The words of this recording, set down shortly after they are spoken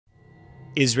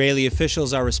Israeli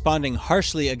officials are responding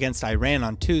harshly against Iran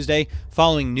on Tuesday,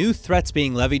 following new threats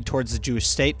being levied towards the Jewish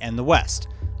state and the West.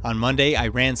 On Monday,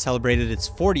 Iran celebrated its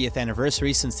 40th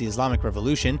anniversary since the Islamic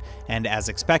Revolution, and as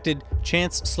expected,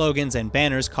 chants, slogans, and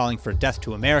banners calling for death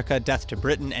to America, death to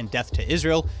Britain, and death to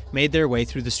Israel made their way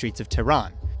through the streets of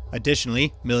Tehran.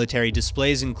 Additionally, military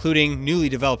displays including newly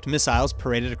developed missiles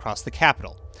paraded across the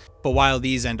capital. But while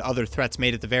these and other threats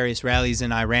made at the various rallies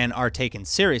in Iran are taken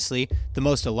seriously, the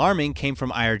most alarming came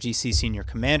from IRGC senior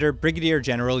commander Brigadier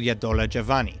General Yadollah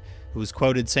Javani, who was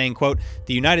quoted saying, quote,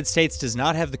 "The United States does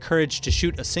not have the courage to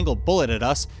shoot a single bullet at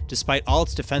us despite all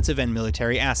its defensive and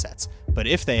military assets. But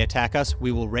if they attack us,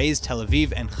 we will raze Tel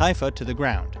Aviv and Haifa to the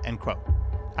ground," end quote.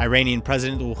 Iranian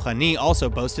President Rouhani also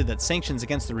boasted that sanctions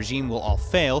against the regime will all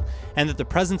fail, and that the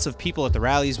presence of people at the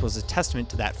rallies was a testament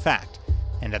to that fact.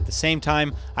 And at the same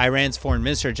time, Iran's Foreign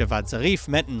Minister Javad Zarif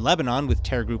met in Lebanon with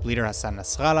terror group leader Hassan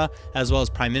Nasrallah, as well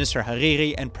as Prime Minister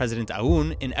Hariri and President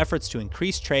Aoun in efforts to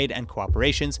increase trade and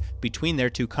cooperations between their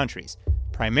two countries,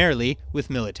 primarily with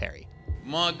military.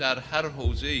 ما در هر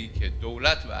حوزه‌ای که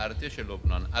دولت و ارتش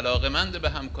لبنان علاقه‌مند به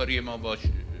همکاری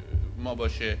ما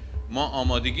باشه ما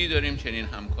آمادگی داریم چنین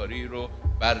همکاری رو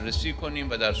بررسی کنیم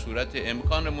و در صورت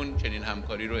امکانمون چنین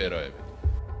همکاری رو ارائه بدیم.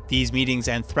 These meetings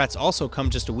and threats also come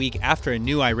just a week after a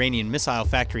new Iranian missile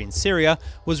factory in Syria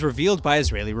was revealed by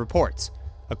Israeli reports.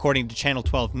 According to Channel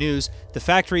 12 News, the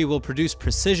factory will produce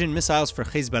precision missiles for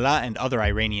Hezbollah and other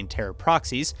Iranian terror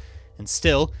proxies, and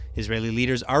still, Israeli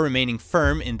leaders are remaining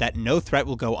firm in that no threat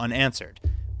will go unanswered.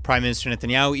 Prime Minister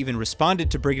Netanyahu even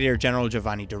responded to Brigadier General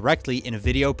Javani directly in a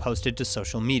video posted to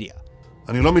social media.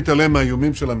 אני לא מתעלם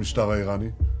מהאיומים של המשטר האיראני,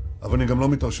 אבל אני גם לא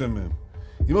מתרשם מהם.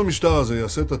 אם המשטר הזה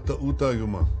יעשה את הטעות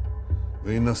האיומה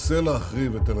וינסה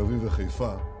להחריב את תל אביב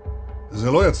וחיפה,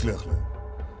 זה לא יצליח להם.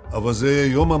 אבל זה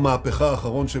יהיה יום המהפכה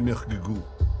האחרון שהם יחגגו.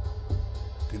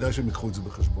 כדאי שהם יקחו את זה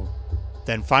בחשבון.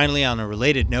 Then finally, on a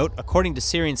related note, according to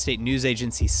Syrian state news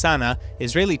agency Sana,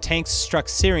 Israeli tanks struck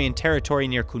Syrian territory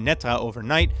near Quneitra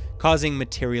overnight, causing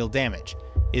material damage.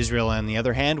 Israel, on the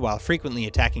other hand, while frequently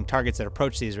attacking targets that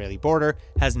approach the Israeli border,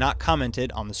 has not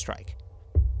commented on the strike.